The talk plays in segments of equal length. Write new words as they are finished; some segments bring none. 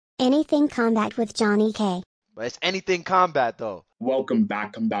Anything Combat with Johnny K. But it's anything combat though. Welcome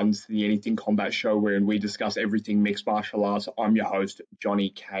back, combatants, to the Anything Combat Show, wherein we discuss everything mixed martial arts. I'm your host,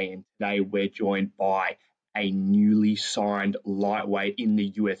 Johnny K, and today we're joined by a newly signed lightweight in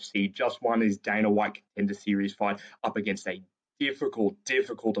the UFC. Just won his Dana White Contender Series fight up against a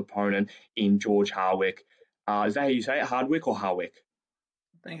difficult opponent in George Hardwick. Is that how you say it, Hardwick or Harwick?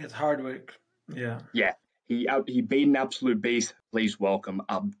 I think it's Hardwick. Yeah. Yeah. He beat an absolute beast. Please welcome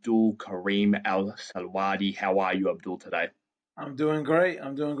ABDUL-KAREEM AL-SELWADY. How are you, Abdul, today? I'm doing great.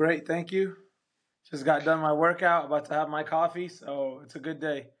 Thank you. Just got done my workout, about to have my coffee, so it's a good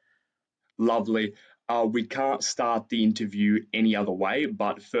day. Lovely. We can't start the interview any other way,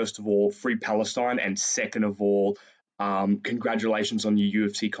 but first of all, free Palestine, and second of all, congratulations on your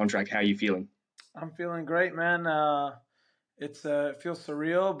UFC contract. How are you feeling? I'm feeling great, man. It feels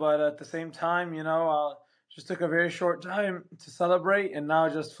surreal, but at the same time, just took a very short time to celebrate, and now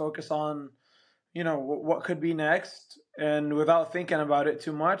just focus on, what could be next, and without thinking about it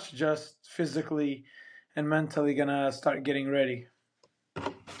too much, just physically and mentally gonna start getting ready.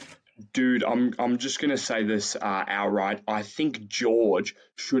 Dude, I'm just gonna say this outright. I think George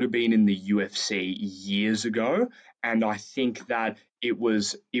should have been in the UFC years ago, and I think that it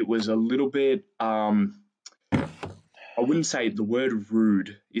was a little bit I wouldn't say the word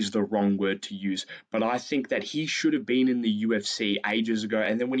rude is the wrong word to use, but I think that he should have been in the UFC ages ago.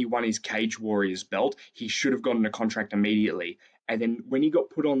 And then when he won his Cage Warriors belt, he should have gotten a contract immediately. And then when he got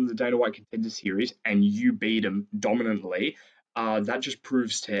put on the Dana White Contender Series and you beat him dominantly, that just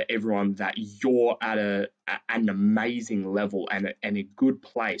proves to everyone that you're at an amazing level and a good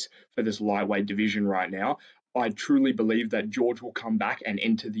place for this lightweight division right now. I truly believe that George will come back and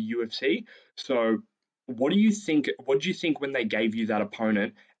enter the UFC. So what do you think? What did you think when they gave you that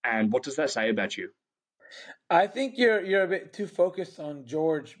opponent, and what does that say about you? I think you're a bit too focused on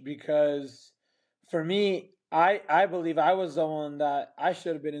George, because for me, I believe I was the one that I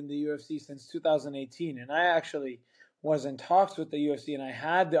should have been in the UFC since 2018, and I actually was in talks with the UFC, and I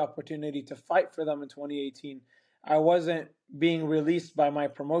had the opportunity to fight for them in 2018. I wasn't being released by my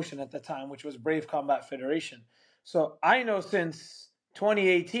promotion at the time, which was Brave Combat Federation. So I know since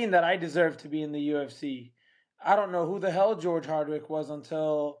 2018 that I deserve to be in the UFC. I don't know who the hell George Hardwick was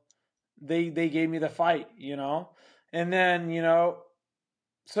until they gave me the fight, And then,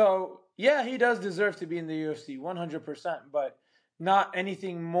 so yeah, he does deserve to be in the UFC 100%, but not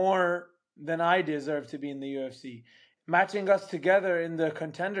anything more than I deserve to be in the UFC. Matching us together in the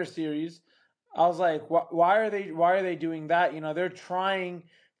Contender Series, I was like, why are they doing that? They're trying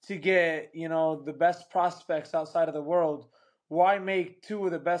to get, the best prospects outside of the world. Why make two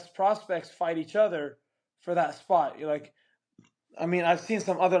of the best prospects fight each other for that spot? I've seen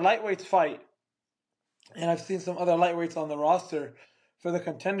some other lightweights fight, and I've seen some other lightweights on the roster for the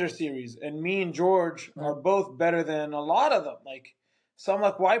Contender Series, and me and George are both better than a lot of them. So I'm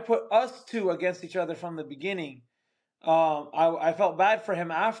like, why put us two against each other from the beginning? I felt bad for him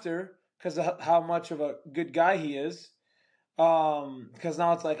after, because of how much of a good guy he is. Because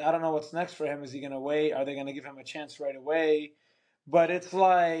now it's like, I don't know what's next for him. Is he going to wait? Are they going to give him a chance right away? But it's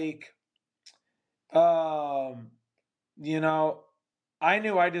like, I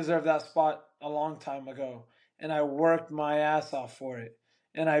knew I deserved that spot a long time ago, and I worked my ass off for it.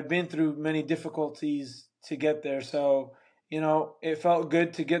 And I've been through many difficulties to get there. So, it felt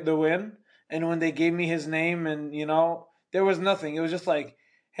good to get the win. And when they gave me his name, and, there was nothing. It was just like,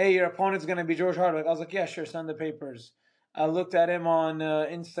 hey, your opponent's going to be George Hardwick. I was like, yeah, sure, send the papers. I looked at him on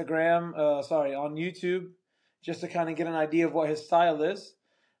on YouTube, just to kind of get an idea of what his style is.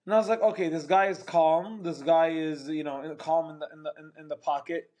 And I was like, okay, this guy is calm. This guy is, calm in the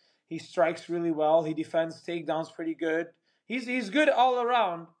pocket. He strikes really well. He defends takedowns pretty good. He's good all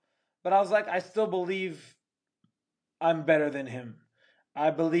around. But I was like, I still believe I'm better than him. I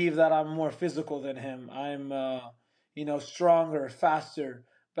believe that I'm more physical than him. I'm, stronger, faster.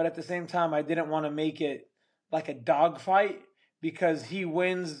 But at the same time, I didn't want to make it like a dogfight, because he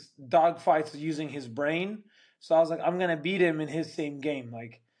wins dogfights using his brain. So I was like, I'm going to beat him in his same game.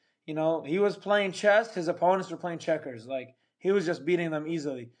 He was playing chess. His opponents were playing checkers. He was just beating them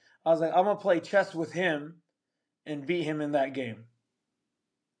easily. I was like, I'm going to play chess with him and beat him in that game.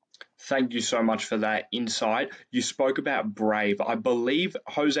 Thank you so much for that insight. You spoke about Brave. I believe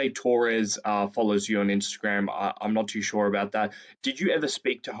Jose Torres follows you on Instagram. I'm not too sure about that. Did you ever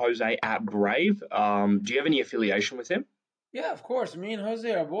speak to Jose at Brave? Do you have any affiliation with him? Yeah, of course. Me and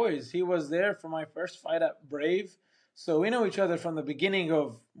Jose are boys. He was there for my first fight at Brave. So we know each other from the beginning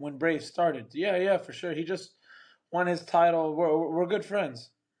of when Brave started. Yeah, for sure. He just won his title. We're good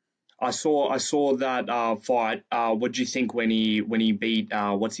friends. I saw that fight. What do you think when he beat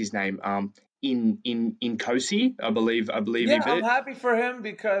what's his name? In Kosi, I believe he Yeah, I'm beat. happy for him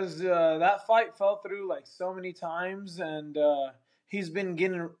because that fight fell through like so many times, and he's been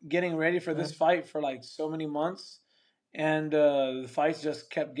getting ready for this fight for like so many months, and the fights just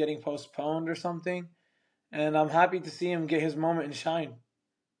kept getting postponed or something. And I'm happy to see him get his moment and shine.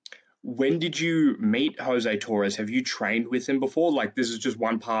 When did you meet Jose Torres? Have you trained with him before? Like this is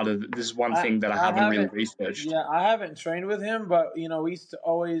one I thing that I I haven't really haven't researched. yeah, I haven't trained with him, but we used to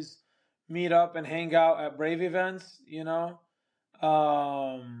always meet up and hang out at Brave events.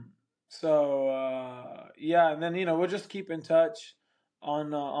 Um yeah, and then we'll just keep in touch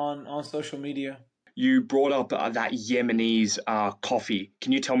on social media. You brought up that Yemenis coffee.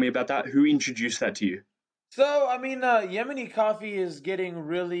 Can you tell me about that? Who introduced that to you? So, I mean, Yemeni coffee is getting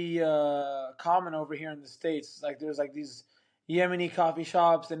really common over here in the States. Like, there's like these Yemeni coffee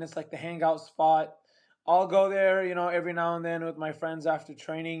shops, and it's like the hangout spot. I'll go there, every now and then with my friends after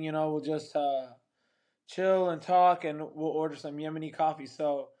training. We'll just chill and talk, and we'll order some Yemeni coffee.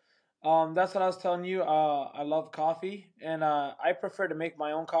 So, that's what I was telling you. I love coffee, and I prefer to make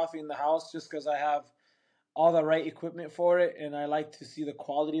my own coffee in the house just because I have all the right equipment for it, and I like to see the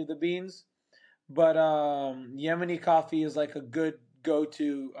quality of the beans. But Yemeni coffee is like a good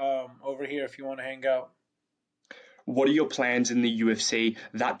go-to over here if you want to hang out. What are your plans in the UFC?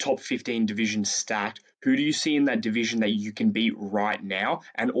 That top 15 division stacked. Who do you see in that division that you can beat right now?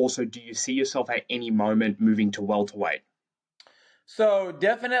 And also, do you see yourself at any moment moving to welterweight? So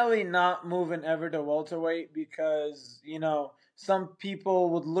definitely not moving ever to welterweight because some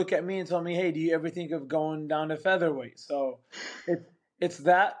people would look at me and tell me, "Hey, do you ever think of going down to featherweight?" So it's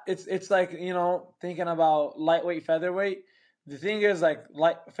it's like thinking about lightweight featherweight. The thing is like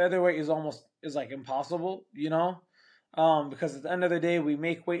light featherweight is like impossible. Because at the end of the day, we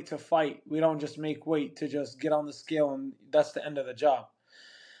make weight to fight. We don't just make weight to just get on the scale and that's the end of the job.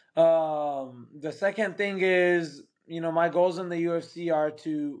 The second thing is, my goals in the UFC are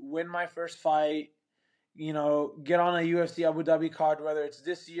to win my first fight, get on a UFC Abu Dhabi card, whether it's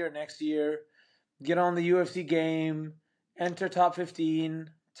this year, next year, get on the UFC game, enter top 15,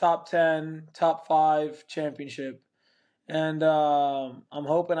 top 10, top 5 championship. And I'm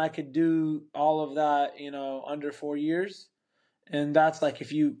hoping I could do all of that, under 4 years. And that's like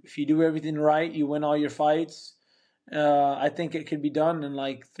if you do everything right, you win all your fights. I think it could be done in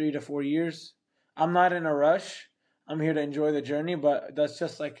like 3 to 4 years. I'm not in a rush. I'm here to enjoy the journey, but that's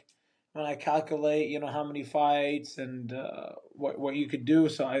just like when I calculate, how many fights and what you could do.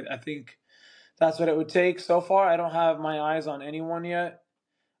 So I think that's what it would take. So far, I don't have my eyes on anyone yet.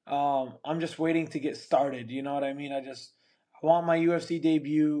 I'm just waiting to get started. You know what I mean? I want my UFC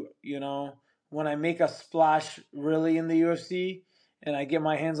debut. When I make a splash really in the UFC and I get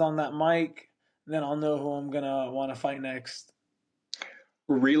my hands on that mic, then I'll know who I'm gonna want to fight next.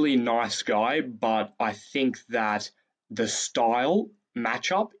 Really nice guy, but I think that the style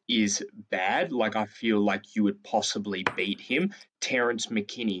matchup is bad. Like, I feel like you would possibly beat him. Terrence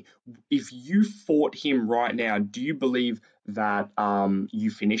McKinney. If you fought him right now, do you believe that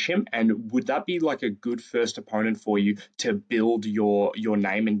you finish him? And would that be like a good first opponent for you to build your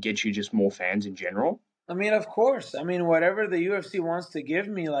name and get you just more fans in general? I mean, of course. I mean, whatever the UFC wants to give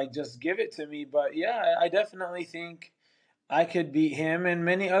me, like, just give it to me. But yeah, I definitely think I could beat him and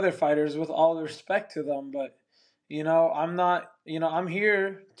many other fighters with all respect to them. But, I'm not, I'm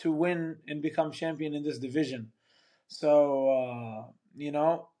here to win and become champion in this division. So,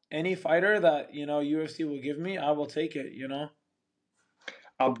 any fighter that, UFC will give me, I will take it.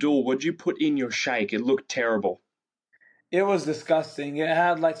 Abdul, what'd you put in your shake? It looked terrible. It was disgusting. It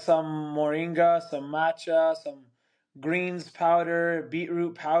had like some moringa, some matcha, some greens powder,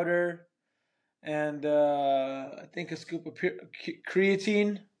 beetroot powder, and I think a scoop of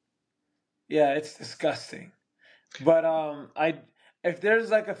creatine. Yeah, it's disgusting. But I if there's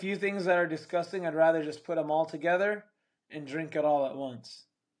like a few things that are disgusting, I'd rather just put them all together and drink it all at once.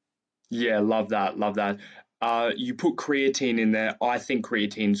 Yeah, love that, love that. You put creatine in there. I think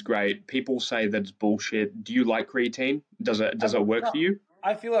creatine's great. People say that it's bullshit. Do you like creatine? Does it work No, for you?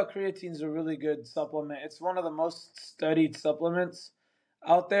 I feel like creatine's a really good supplement. It's one of the most studied supplements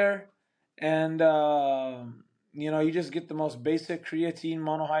out there, and you just get the most basic creatine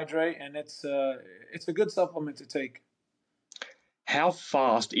monohydrate, and it's a good supplement to take. How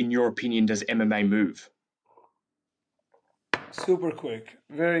fast, in your opinion, does MMA move? Super quick,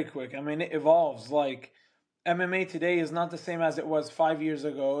 very quick. I mean, it evolves. Like MMA today is not the same as it was 5 years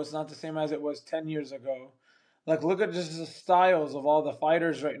ago. It's not the same as it was 10 years ago. Like, look at just the styles of all the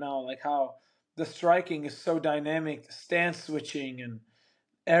fighters right now. Like how the striking is so dynamic, the stance switching, and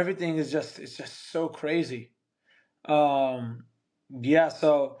everything is just it's just so crazy. Um, yeah,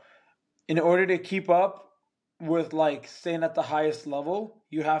 so in order to keep up with like staying at the highest level,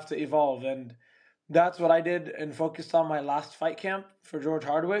 you have to evolve, and that's what I did and focused on my last fight camp for George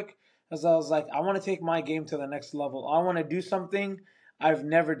Hardwick. As I was like, I want to take my game to the next level. I want to do something I've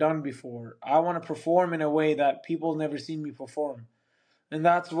never done before. I want to perform in a way that people never seen me perform. And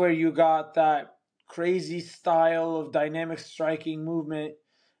that's where you got that crazy style of dynamic striking movement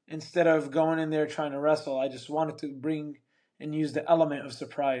instead of going in there trying to wrestle. I just wanted to bring and use the element of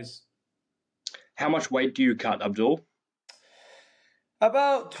surprise. How much weight do you cut, Abdul?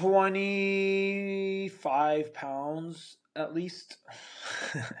 About 25 pounds at least.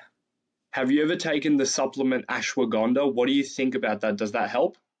 Have you ever taken the supplement ashwagandha? What do you think about that? Does that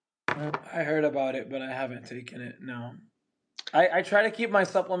help? I heard about it, but I haven't taken it. No. I try to keep my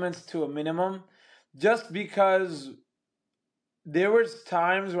supplements to a minimum just because there was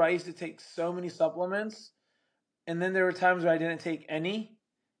times where I used to take so many supplements, and then there were times where I didn't take any,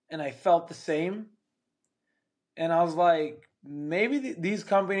 and I felt the same. And I was like, maybe these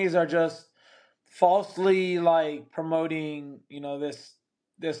companies are just falsely like promoting,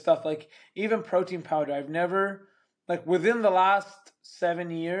 this stuff. Like even protein powder, I've never like within the last 7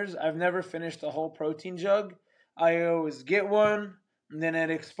 years, I've never finished a whole protein jug. I always get one, and then it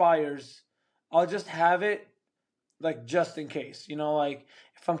expires. I'll just have it like just in case. Like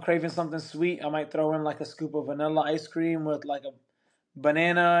if I'm craving something sweet, I might throw in like a scoop of vanilla ice cream with like a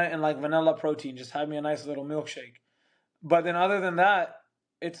banana and like vanilla protein. Just have me a nice little milkshake. But then other than that,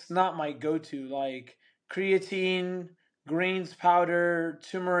 it's not my go-to. Like creatine, greens powder,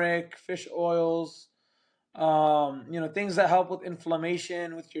 turmeric, fish oils, things that help with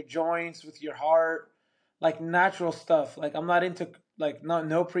inflammation, with your joints, with your heart, like natural stuff. Like I'm not into like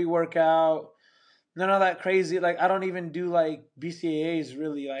no pre-workout, none of that crazy. Like I don't even do like BCAAs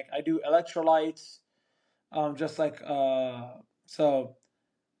really. Like I do electrolytes, just like so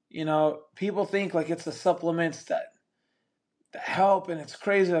people think like it's the supplements that help, and it's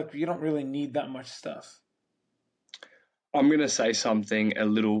crazy. Like you don't really need that much stuff. I'm going to say something a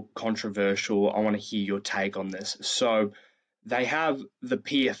little controversial. I want to hear your take on this. So, they have the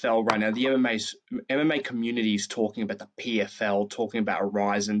PFL right now. The MMA community is talking about the PFL, talking about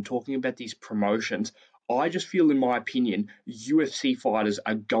Horizon, talking about these promotions. I just feel, in my opinion, UFC fighters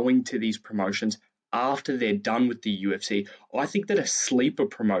are going to these promotions after they're done with the UFC. I think that a sleeper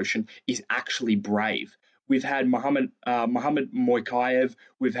promotion is actually brave. We've had Muhammad Moikaev,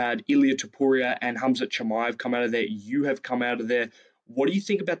 we've had Ilya Topuria and Hamzat Chimaev come out of there. You have come out of there. What do you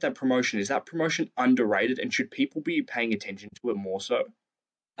think about that promotion? Is that promotion underrated, and should people be paying attention to it more so?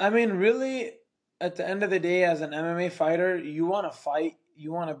 I mean, really, at the end of the day, as an MMA fighter, you want to fight,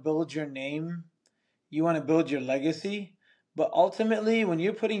 you want to build your name, you want to build your legacy. But ultimately, when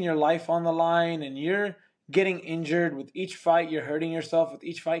you're putting your life on the line and you're getting injured with each fight, you're hurting yourself. With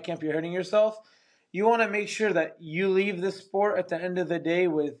each fight camp, you're hurting yourself. You want to make sure that you leave the sport at the end of the day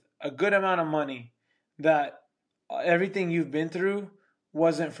with a good amount of money, that everything you've been through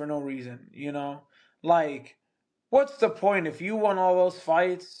wasn't for no reason. Like, what's the point if you won all those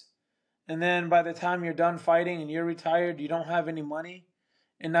fights and then by the time you're done fighting and you're retired, you don't have any money,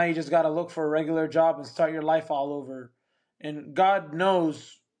 and now you just got to look for a regular job and start your life all over. And God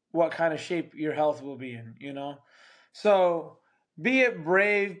knows what kind of shape your health will be in. So be it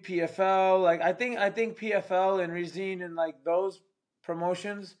Brave, PFL, like I think PFL and Rezine and like those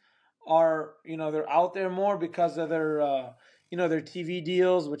promotions are, they're out there more because of their TV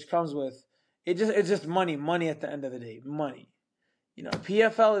deals, which comes with it's just money at the end of the day, money.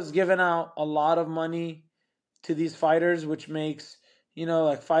 PFL is giving out a lot of money to these fighters, which makes,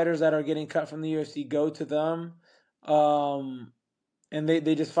 like fighters that are getting cut from the UFC go to them. Um, and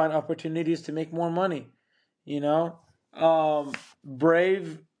they just find opportunities to make more money, you know?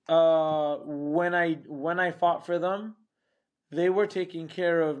 Brave, when I fought for them, they were taking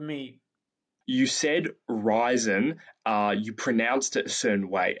care of me. You said Ryzen. You pronounced it a certain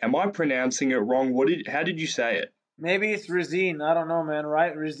way. Am I pronouncing it wrong? How did you say it? Maybe it's Razine. I don't know, man.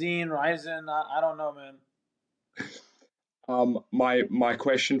 Right? Razine, Ryzen. I don't know, man. My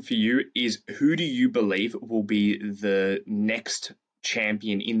question for you is, who do you believe will be the next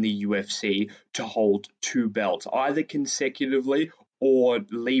champion in the UFC to hold two belts, either consecutively or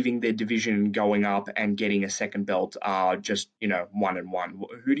leaving their division and going up and getting a second belt, just one and one?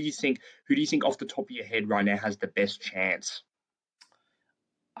 Who do you think? Who do you think off the top of your head right now has the best chance?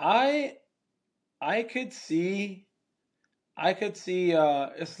 I I could see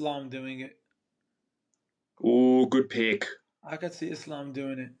Islam doing it. Oh, good pick. I could see Islam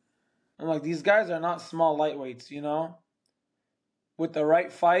doing it. I'm like, these guys are not small lightweights. with the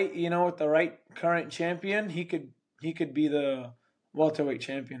right fight, with the right current champion, he could be the welterweight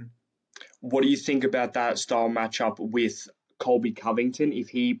champion. What do you think about that style matchup with Colby Covington if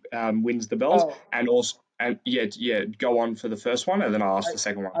he wins the belt? Oh, And also, and yeah, go on for the first one, and then I'll ask the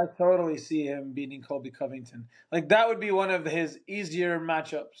second one. I totally see him beating Colby Covington. Like that would be one of his easier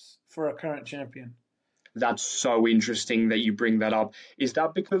matchups for a current champion. That's so interesting that you bring that up. Is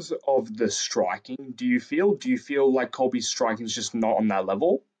that because of the striking? Do you feel like Colby's striking is just not on that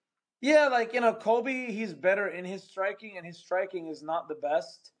level? Yeah, like Colby, he's better in his striking, and his striking is not the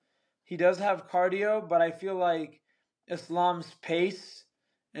best. He does have cardio, but I feel like Islam's pace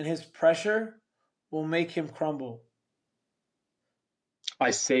and his pressure will make him crumble.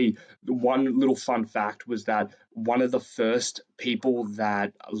 I see. One little fun fact was that one of the first people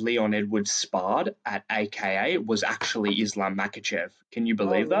that Leon Edwards sparred at AKA was actually Islam Makhachev. Can you Oh,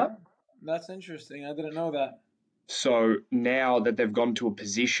 believe that? really? That's interesting. I didn't know that. So now that they've gone to a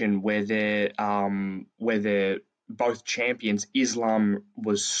position where they're both champions, Islam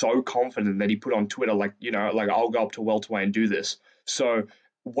was so confident that he put on Twitter like I'll go up to welterweight and do this. So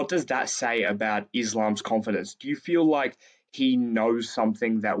what does that say about Islam's confidence? Do you feel like he knows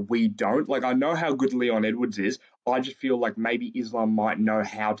something that we don't? Like I know how good Leon Edwards is. I just feel like maybe Islam might know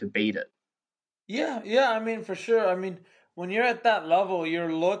how to beat it. Yeah, yeah. I mean, for sure. I mean, when you're at that level,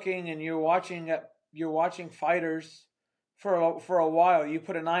 you're looking and you're watching fighters for a while. You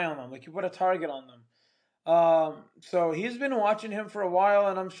put an eye on them, like you put a target on them. So he's been watching him for a while,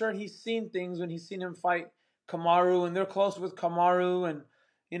 and I'm sure he's seen things when he's seen him fight Kamaru, and they're close with Kamaru, and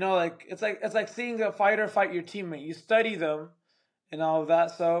like it's like seeing a fighter fight your teammate. You study them and all of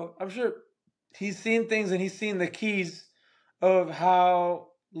that. So I'm sure he's seen things and he's seen the keys of how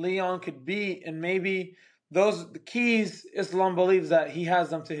Leon could be, and maybe the keys Islam believes that he has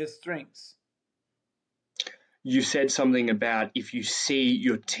them to his strengths. You said something about if you see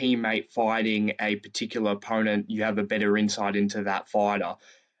your teammate fighting a particular opponent, you have a better insight into that fighter.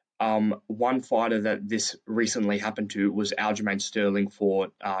 One fighter that this recently happened to was Aljamain Sterling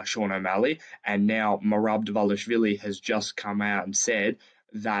fought Sean O'Malley, and now Merab Dvalishvili has just come out and said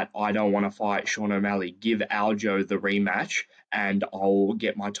that I don't want to fight Sean O'Malley. Give Aljo the rematch, and I'll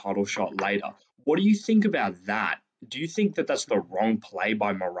get my title shot later. What do you think about that? Do you think that that's the wrong play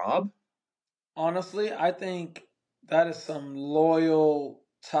by Merab? Honestly, I think that is some loyal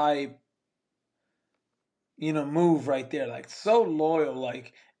type, move right there. Like so loyal.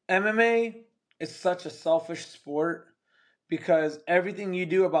 Like MMA is such a selfish sport because everything you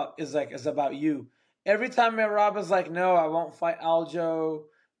do is about you. Every time Rob is like, no, I won't fight Aljo.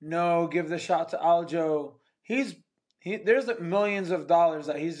 No, give the shot to Aljo. There's like millions of dollars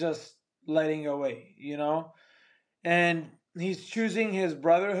that he's just letting away. And he's choosing his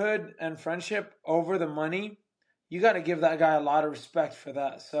brotherhood and friendship over the money. You got to give that guy a lot of respect for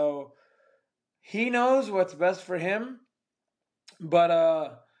that. So he knows what's best for him, but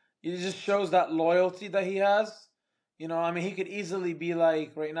it just shows that loyalty that he has. I mean, he could easily be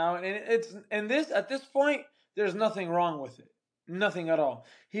like right now, and at this point, there's nothing wrong with it, nothing at all.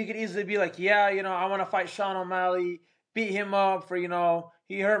 He could easily be like, yeah, I want to fight Sean O'Malley, beat him up for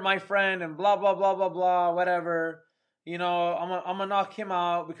he hurt my friend and blah blah blah blah blah whatever. I'm gonna knock him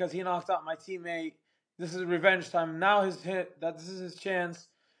out because he knocked out my teammate. This is revenge time. Now this is his chance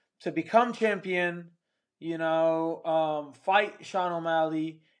to become champion. Fight Sean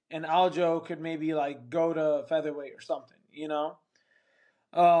O'Malley, and Aljo could maybe like go to featherweight or something.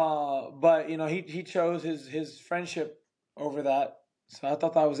 But he chose his friendship over that, so I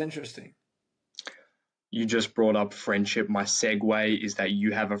thought that was interesting. You just brought up friendship. My segue is that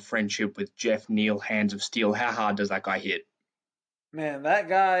you have a friendship with Jeff Neal, Hands of Steel. How hard does that guy hit? Man, that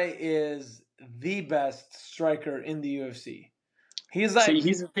guy is the best striker in the UFC. He's See, like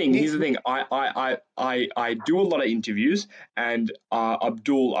here's the thing. he Here's the thing. I do a lot of interviews, and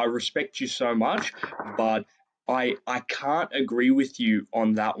Abdul, I respect you so much, but I can't agree with you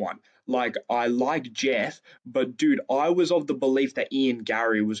on that one. Like, I like Jeff, but dude, I was of the belief that Ian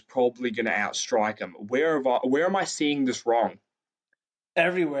Gary was probably going to outstrike him. Where am I seeing this wrong?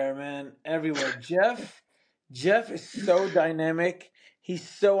 everywhere, man, everywhere. Jeff is so dynamic. He's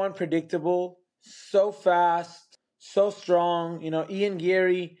so unpredictable, so fast, so strong. Ian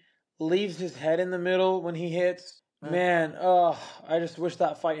Gary leaves his head in the middle when he hits. Man, oh, I just wish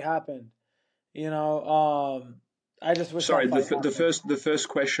that fight happened. You know, I just wish Sorry, that the fight f- the happened. first the first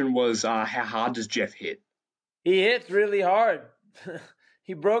question was how hard does Jeff hit? He hits really hard.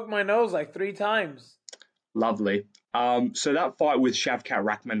 He broke my nose like 3 times. Lovely. So that fight with Shavkat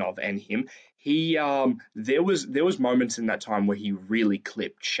Rakhmonov and him, he there was moments in that time where he really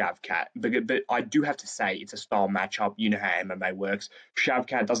clipped Shavkat. But I do have to say it's a style matchup. You know how MMA works.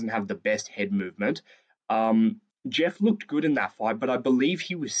 Shavkat doesn't have the best head movement. Jeff looked good in that fight, but I believe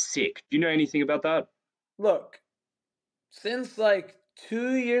he was sick. Do you know anything about that? Look, since like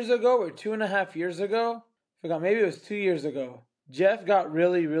 2 years ago or 2.5 years ago, forgot, maybe it was 2 years ago, Jeff got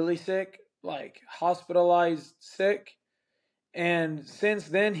really, really sick, like hospitalized sick. And since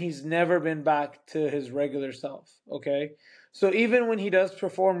then, he's never been back to his regular self. Okay. So even when he does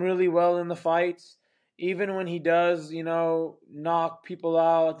perform really well in the fights, even when he does, knock people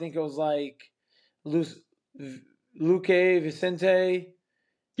out, I think it was like Luke Vicente.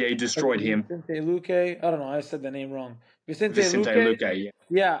 Yeah, he destroyed him. Vicente Luque. I don't know. I said the name wrong. Vicente Vicente Luque. Luque,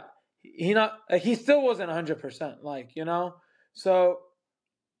 yeah. Yeah. He still wasn't 100%, So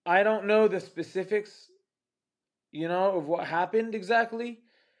I don't know the specifics, of what happened exactly,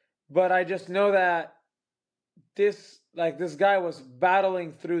 but I just know that this guy was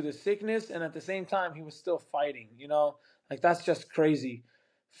battling through the sickness, and at the same time he was still fighting, that's just crazy.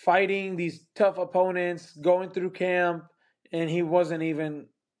 Fighting these tough opponents, going through camp, and he wasn't even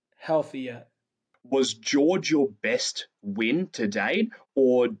healthy yet. Was George your best win to date,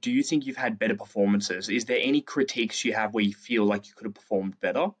 or do you think you've had better performances? Is there any critiques you have where you feel like you could have performed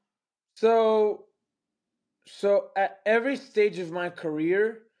better? So at every stage of my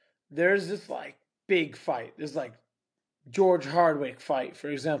career, there's this like big fight. There's like George Hardwick fight, for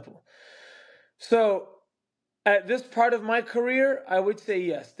example. So at this part of my career, I would say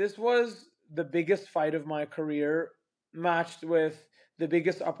yes, this was the biggest fight of my career, matched with the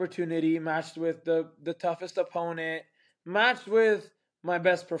biggest opportunity, matched with the toughest opponent, matched with my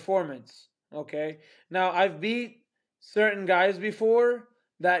best performance. Okay. Now I've beat certain guys before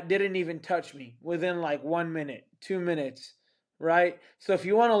that didn't even touch me within like 1 minute, 2 minutes, right? So if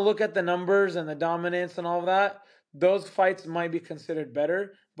you want to look at the numbers and the dominance and all of that, those fights might be considered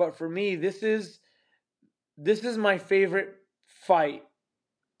better. But for me, this is my favorite fight,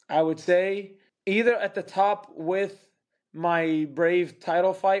 I would say, either at the top with my Brave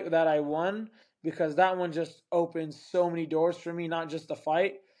title fight that I won, because that one just opened so many doors for me, not just the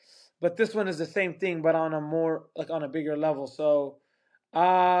fight, but this one is the same thing, but on a bigger level. So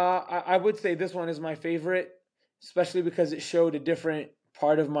I would say this one is my favorite, especially because it showed a different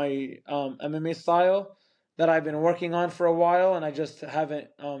part of my MMA style that I've been working on for a while, and I just haven't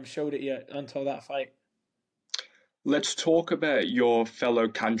showed it yet until that fight. Let's talk about your fellow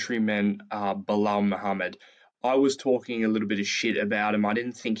countryman, Bilal Muhammad. I was talking a little bit of shit about him. I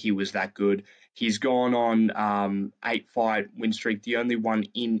didn't think he was that good. He's gone on 8-fight win streak. The only one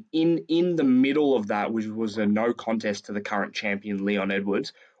in the middle of that, which was a no contest to the current champion Leon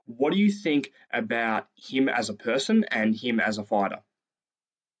Edwards. What do you think about him as a person and him as a fighter?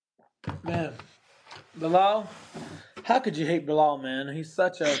 Man, Bilal, how could you hate Bilal, man? He's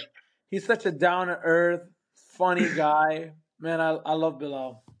such a down to earth, funny guy. Man, I love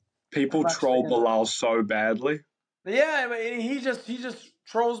Bilal. People troll Bilal so badly. Yeah, but he just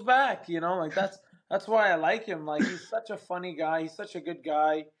trolls back, like that's why I like him. Like, he's such a funny guy, he's such a good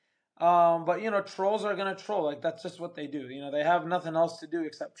guy. But trolls are gonna troll. Like, that's just what they do. They have nothing else to do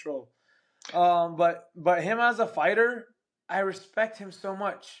except troll. But him as a fighter, I respect him so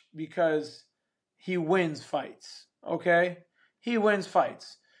much because he wins fights. Okay? He wins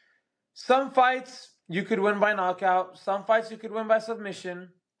fights. Some fights you could win by knockout, some fights you could win by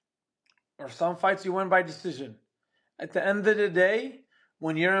submission, or some fights you win by decision. At the end of the day,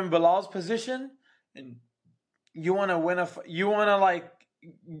 when you're in Bilal's position and you want to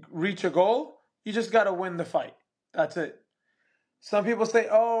reach a goal, you just got to win the fight. That's it. Some people say,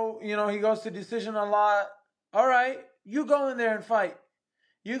 oh, he goes to decision a lot. All right, you go in there and fight.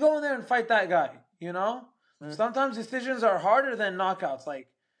 You go in there and fight that guy, Mm-hmm. Sometimes decisions are harder than knockouts. Like,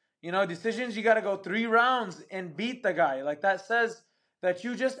 decisions, you got to go 3 rounds and beat the guy. Like, that says that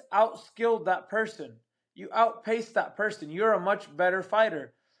you just outskilled that person. You outpaced that person. You're a much better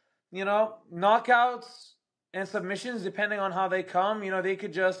fighter. Knockouts and submissions, depending on how they come, they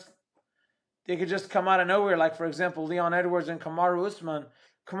could just come out of nowhere. Like, for example, Leon Edwards and Kamaru Usman.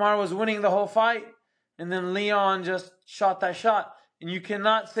 Kamaru was winning the whole fight, and then Leon just shot that shot. And you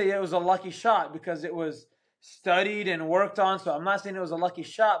cannot say it was a lucky shot because it was studied and worked on. So I'm not saying it was a lucky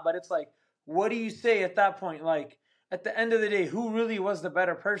shot, but it's like, what do you say at that point? Like, at the end of the day, who really was the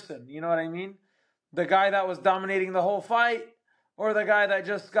better person? You know what I mean? The guy that was dominating the whole fight, or the guy that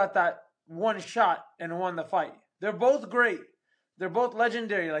just got that one shot and won the fight? They're both great. They're both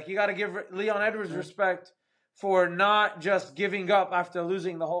legendary. Like, you got to give Leon Edwards respect for not just giving up after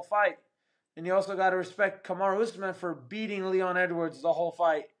losing the whole fight. And you also got to respect Kamaru Usman for beating Leon Edwards the whole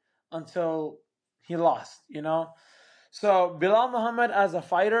fight until he lost, you know? So Bilal Muhammad as a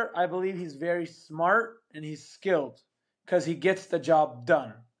fighter, I believe he's very smart and he's skilled because he gets the job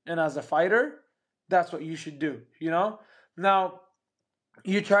done. And as a fighter, that's what you should do, you know? Now,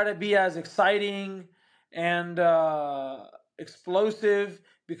 you try to be as exciting and explosive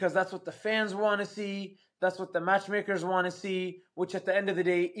because that's what the fans want to see. That's what the matchmakers want to see, which at the end of the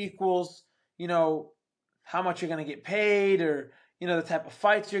day equals, you know, how much you're going to get paid or, you know, the type of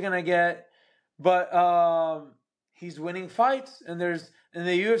fights you're going to get. But he's winning fights, and the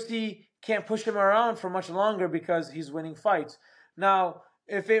UFC can't push him around for much longer because he's winning fights. Now,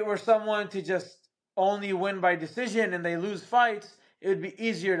 if it were someone to just only win by decision and they lose fights, it would be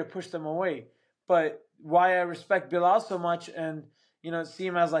easier to push them away. But why I respect Bilal so much and, you know, see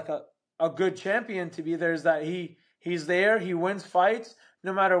him as like a good champion to be there is that he's there, he wins fights,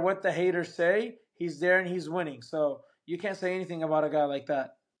 no matter what the haters say, he's there and he's winning. So you can't say anything about a guy like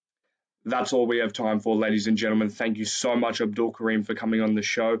that. That's all we have time for, ladies and gentlemen. Thank you so much, Abdul-Kareem, for coming on the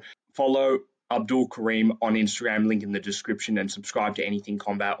show. Follow Abdul-Kareem on Instagram, link in the description, and subscribe to Anything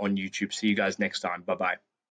Combat on YouTube. See you guys next time. Bye-bye.